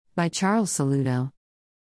By Charles Saludo.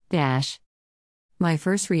 My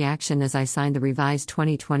first reaction as I signed the revised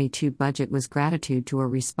 2022 budget was gratitude to a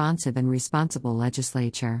responsive and responsible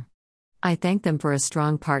legislature. I thank them for a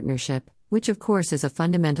strong partnership, which of course is a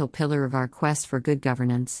fundamental pillar of our quest for good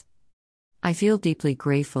governance. I feel deeply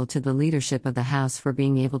grateful to the leadership of the House for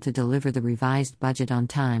being able to deliver the revised budget on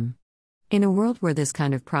time. In a world where this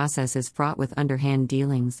kind of process is fraught with underhand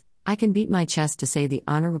dealings, I can beat my chest to say the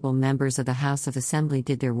honorable members of the House of Assembly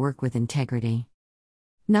did their work with integrity.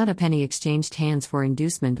 Not a penny exchanged hands for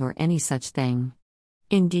inducement or any such thing.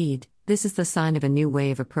 Indeed, this is the sign of a new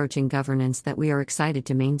way of approaching governance that we are excited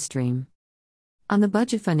to mainstream. On the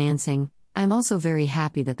budget financing, I am also very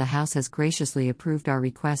happy that the House has graciously approved our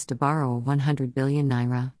request to borrow 100 billion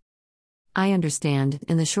naira. I understand,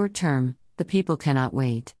 in the short term, the people cannot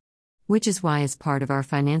wait. Which is why, as part of our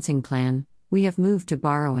financing plan, we have moved to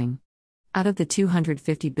borrowing. Out of the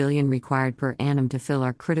 250 billion required per annum to fill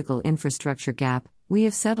our critical infrastructure gap, we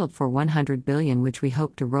have settled for 100 billion, which we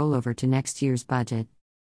hope to roll over to next year's budget.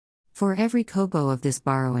 For every kobo of this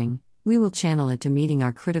borrowing, we will channel it to meeting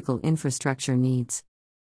our critical infrastructure needs.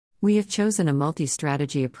 We have chosen a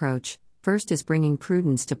multi-strategy approach. First is bringing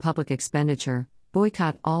prudence to public expenditure,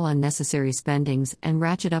 boycott all unnecessary spendings, and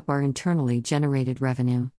ratchet up our internally generated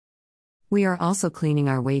revenue. We are also cleaning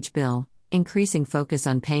our wage bill, increasing focus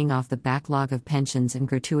on paying off the backlog of pensions and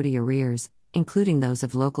gratuity arrears, including those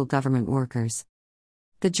of local government workers.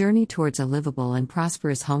 The journey towards a livable and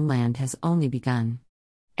prosperous homeland has only begun.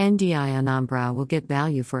 NDI Anambra will get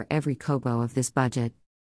value for every kobo of this budget.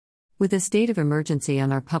 With a state of emergency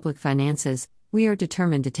on our public finances, we are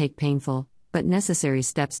determined to take painful, but necessary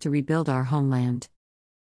steps to rebuild our homeland.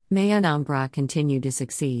 May Anambra continue to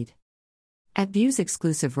succeed. At Views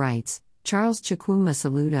Exclusive Rights, Charles Chukwuma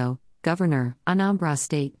Saludo, Governor, Anambra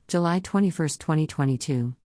State, July 21, 2022.